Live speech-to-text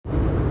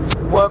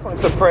Welcome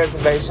to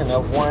Preservation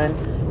of One.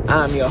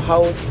 I'm your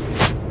host,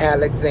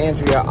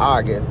 Alexandria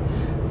August.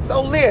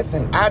 So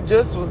listen, I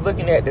just was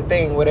looking at the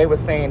thing where they were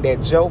saying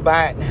that Joe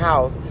Biden's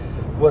house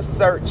was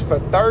searched for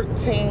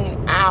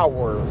 13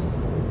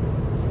 hours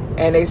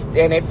and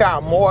they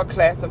found more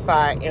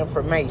classified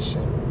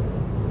information.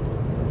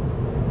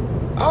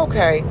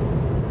 Okay,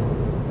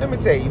 let me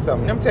tell you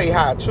something. Let me tell you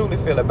how I truly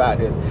feel about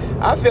this.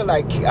 I feel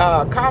like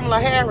Kamala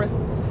Harris,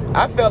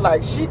 I feel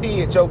like she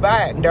did Joe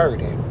Biden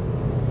dirty.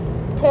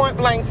 Point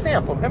blank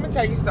simple. Let me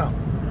tell you something.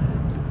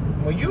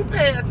 When you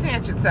pay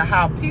attention to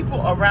how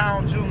people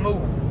around you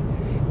move,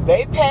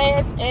 they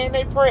past and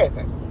they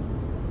present.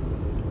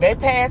 They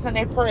past and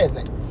they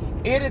present.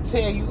 It'll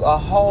tell you a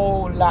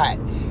whole lot.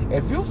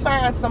 If you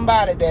find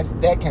somebody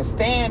that can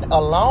stand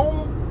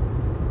alone,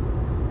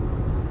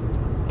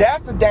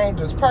 that's a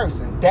dangerous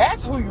person.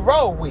 That's who you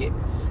roll with.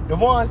 The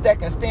ones that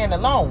can stand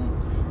alone.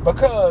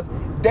 Because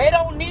they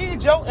don't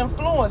need your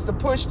influence to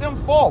push them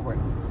forward.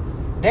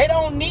 They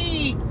don't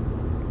need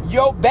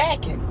your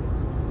backing.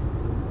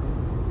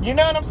 You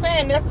know what I'm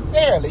saying?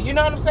 Necessarily. You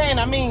know what I'm saying?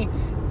 I mean,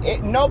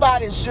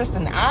 nobody's just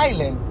an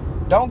island.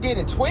 Don't get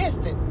it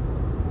twisted.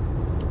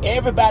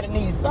 Everybody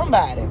needs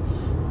somebody.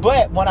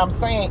 But what I'm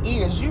saying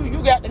is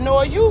you got to know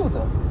a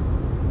user.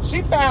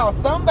 She found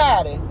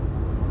somebody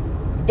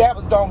that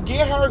was going to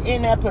get her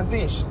in that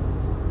position,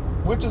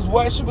 which is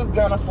what she was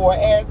gunning for,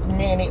 as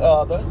many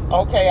others.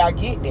 Okay, I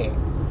get that.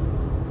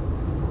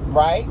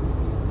 Right?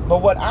 But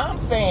what I'm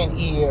saying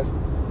is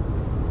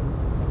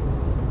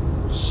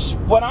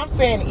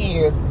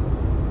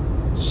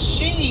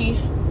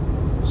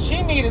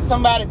she needed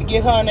somebody to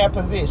get her in that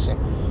position.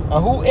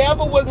 And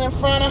whoever was in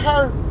front of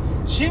her,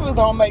 she was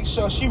going to make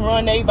sure she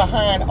run they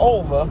behind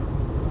over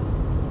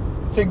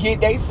to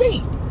get their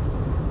seat.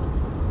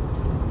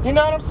 You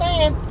know what I'm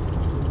saying?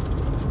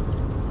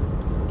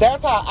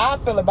 That's how I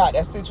feel about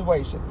that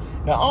situation.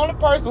 The only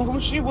person who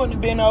she wouldn't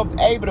have been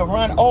able to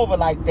run over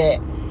like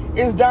that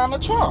is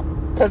Donald Trump.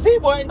 Because he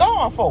wasn't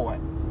going for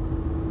it.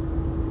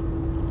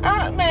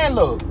 Man,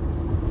 look.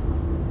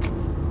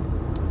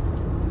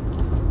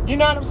 You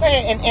know what I'm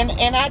saying?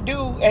 And I do,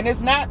 and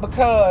it's not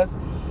because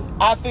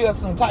I feel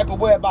some type of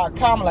way about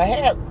Kamala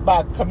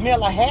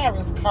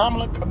Harris,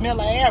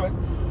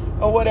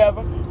 or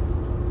whatever.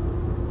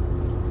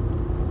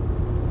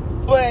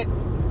 But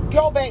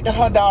go back to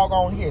her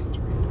doggone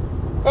history.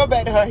 Go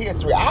back to her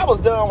history. I was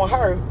done with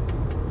her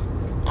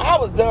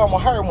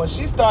when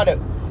she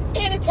started.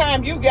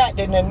 Anytime you got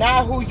to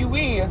deny who you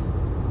is,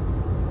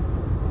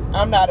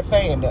 I'm not a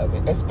fan of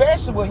it.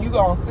 Especially when you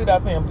gonna sit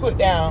up here and put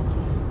down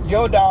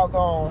your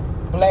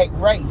doggone black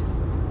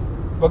race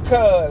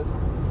because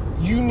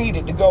you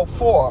needed to go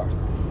forth.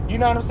 You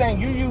know what I'm saying?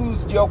 You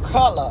used your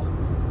color,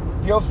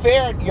 your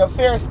fair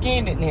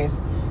skinnedness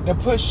to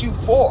push you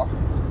forth.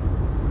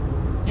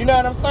 You know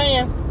what I'm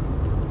saying?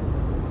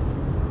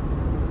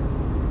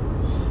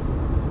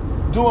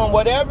 Doing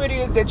whatever it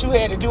is that you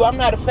had to do. I'm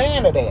not a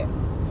fan of that.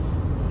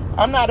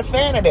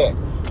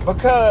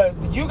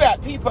 Because you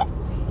got people,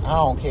 I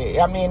don't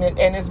care. I mean,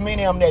 and there's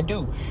many of them that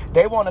do.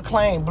 They want to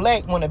claim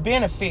black when it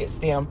benefits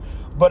them,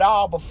 but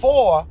all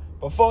before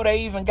they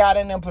even got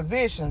in them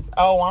positions,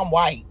 oh, I'm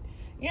white.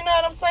 You know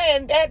what I'm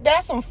saying?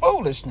 That's some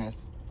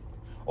foolishness.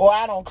 Or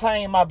I don't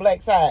claim my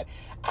black side.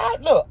 I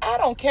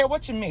don't care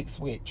what you mix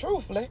with,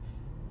 truthfully.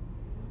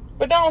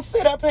 But don't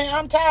sit up here.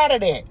 I'm tired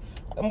of that.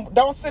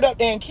 Don't sit up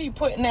there and keep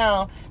putting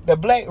down the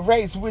black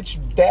race, which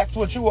that's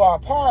what you are a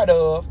part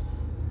of,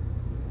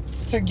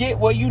 to get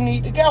where you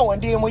need to go.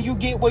 And then when you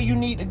get where you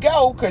need to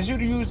go, because you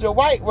use your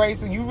white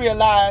race and you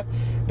realize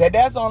that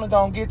that's only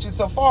going to get you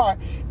so far,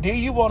 then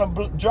you want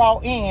to draw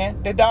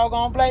in the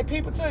doggone black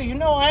people too. You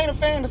know, I ain't a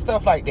fan of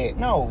stuff like that.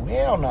 No,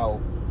 hell no.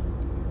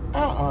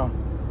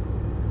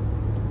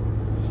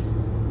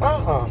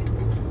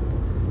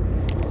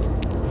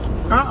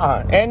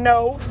 And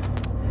no,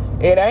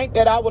 it ain't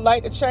that I would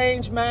like to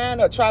change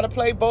mine or try to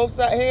play both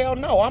sides. Hell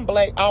no, I'm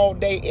black all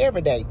day,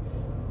 every day.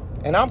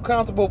 And I'm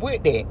comfortable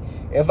with that.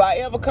 If I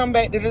ever come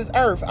back to this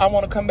earth, I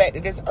want to come back to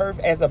this earth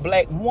as a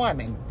black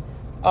woman.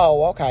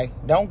 Oh, okay.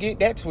 Don't get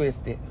that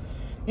twisted.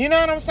 You know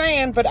what I'm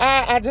saying? But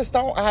I just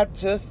don't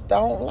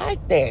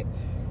like that.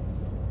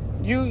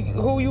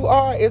 Who you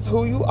are is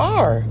who you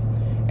are.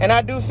 And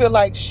I do feel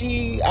like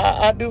she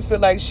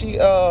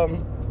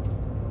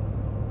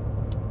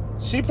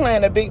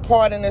playing a big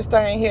part in this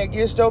thing here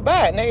against Joe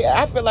Biden.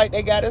 I feel like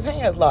they got his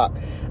hands locked.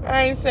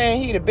 I ain't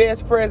saying he the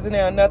best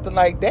president or nothing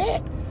like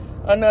that.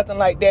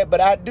 But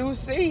I do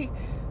see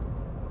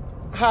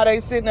how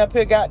they sitting up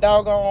here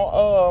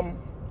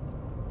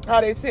how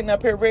they sitting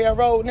up here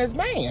railroading this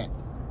man.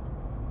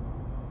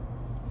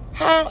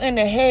 How in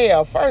the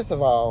hell, first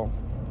of all,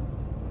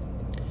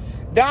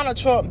 Donald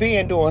Trump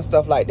been doing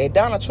stuff like that.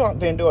 Donald Trump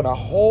been doing a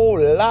whole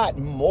lot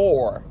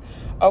more.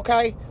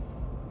 Okay?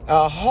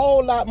 A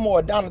whole lot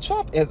more. Donald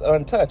Trump is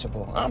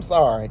untouchable. I'm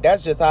sorry.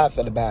 That's just how I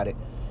feel about it.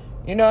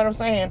 You know what I'm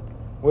saying?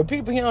 With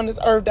people here on this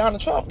earth,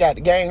 Donald Trump got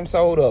the game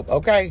sold up,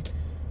 okay?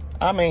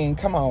 I mean,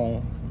 come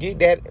on. Get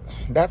that.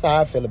 That's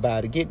how I feel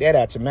about it. Get that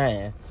out your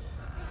mind.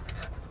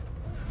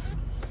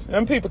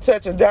 Them people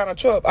touching Donald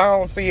Trump, I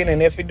don't see it.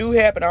 And if it do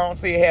happen, I don't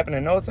see it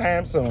happening no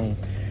time soon.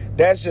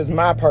 That's just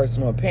my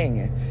personal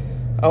opinion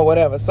or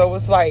whatever. So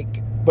it's like,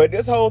 but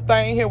this whole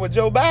thing here with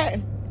Joe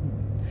Biden,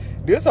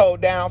 this whole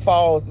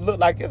downfall look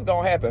like it's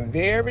going to happen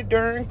very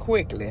darn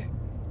quickly.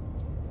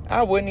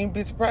 I wouldn't even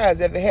be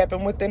surprised if it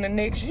happened within the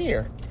next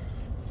year.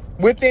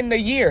 Within the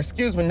year,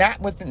 excuse me,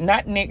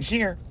 not next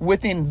year,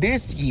 within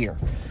this year.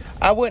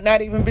 I would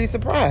not even be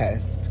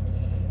surprised.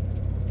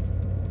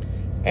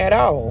 At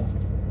all.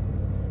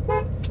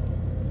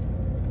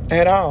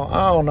 At all.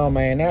 I don't know,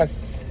 man.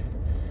 That's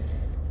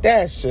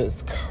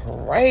just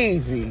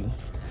crazy.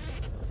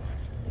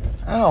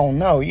 I don't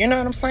know. You know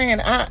what I'm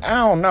saying? I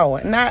don't know.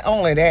 Not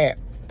only that,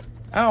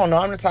 I don't know.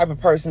 I'm the type of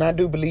person, I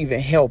do believe in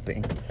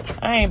helping.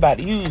 I ain't about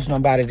to use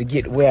nobody to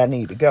get where I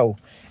need to go.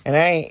 And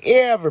I ain't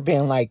ever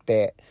been like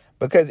that.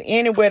 Because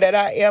anywhere that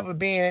I ever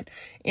been,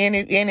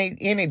 any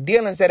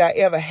dealings that I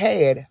ever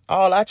had,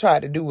 all I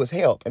tried to do was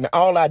help. And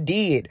all I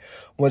did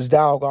was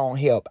doggone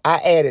help. I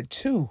added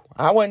to.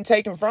 I wasn't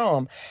taking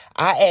from.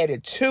 I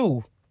added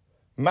to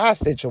my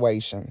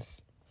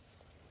situations.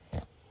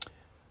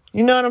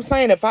 You know what I'm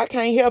saying? If I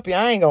can't help you,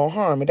 I ain't going to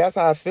harm you. That's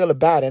how I feel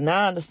about it. And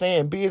I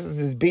understand business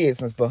is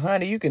business. But,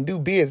 honey, you can do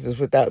business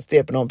without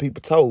stepping on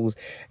people's toes.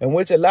 And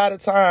which a lot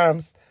of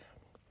times,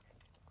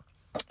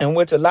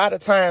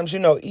 you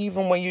know,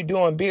 even when you're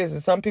doing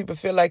business, some people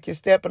feel like you're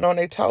stepping on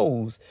their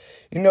toes.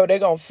 You know, they're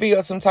going to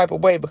feel some type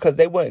of way because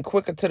they wasn't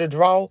quicker to the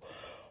draw.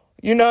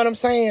 You know what I'm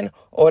saying?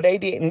 Or they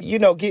didn't, you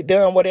know, get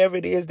done whatever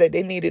it is that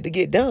they needed to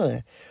get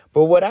done.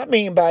 But what I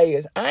mean by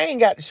is I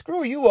ain't got to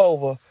screw you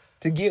over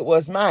to get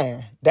what's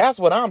mine. That's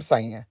what I'm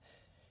saying.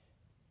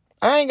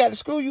 I ain't got to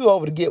screw you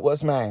over to get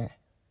what's mine.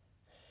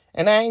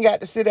 And I ain't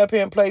got to sit up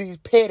here and play these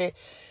petty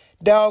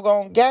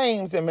doggone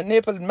games and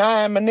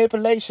mind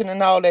manipulation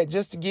and all that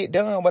just to get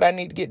done what I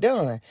need to get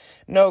done.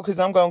 No, because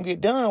I'm going to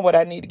get done what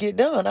I need to get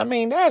done. I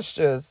mean, that's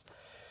just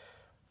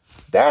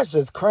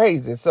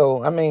crazy.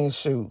 So, I mean,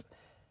 shoot.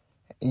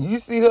 You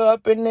see her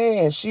up in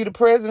there and she the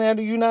president of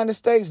the United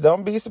States.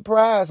 Don't be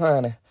surprised,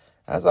 honey.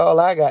 That's all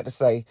I got to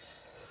say.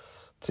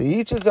 To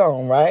each his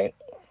own, right?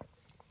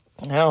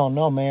 I don't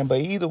know, man. But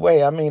either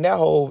way, I mean, the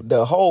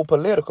whole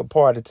political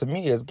party to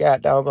me is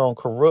got doggone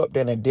corrupt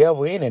and a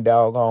devil in a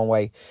doggone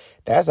way.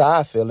 That's how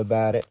I feel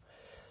about it.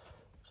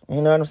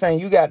 You know what I'm saying?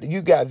 You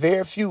got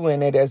very few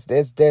in it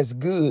that's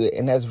good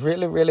and that's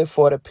really, really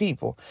for the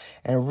people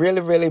and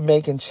really, really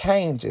making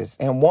changes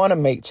and want to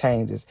make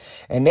changes.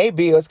 And they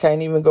bills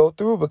can't even go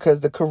through because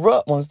the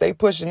corrupt ones, they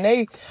pushing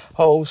their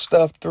whole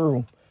stuff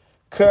through,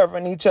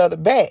 covering each other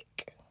back.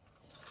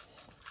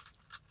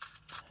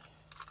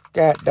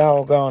 God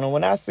doggone. And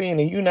when I seen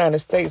the United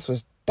States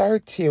was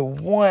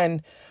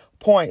 31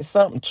 point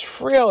something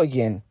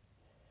trillion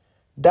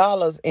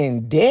dollars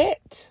in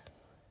debt,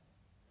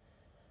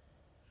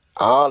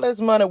 all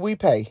this money we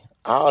pay,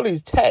 all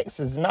these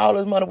taxes and all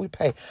this money we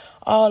pay,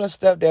 all the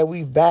stuff that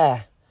we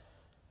buy,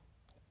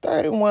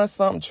 31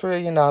 something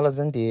trillion dollars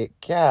in debt.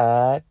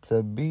 Got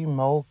to be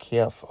more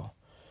careful.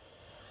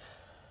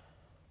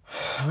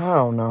 I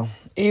don't know.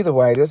 Either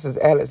way, this is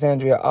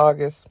Alexandria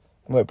August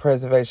with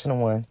Preservation of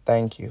One.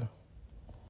 Thank you.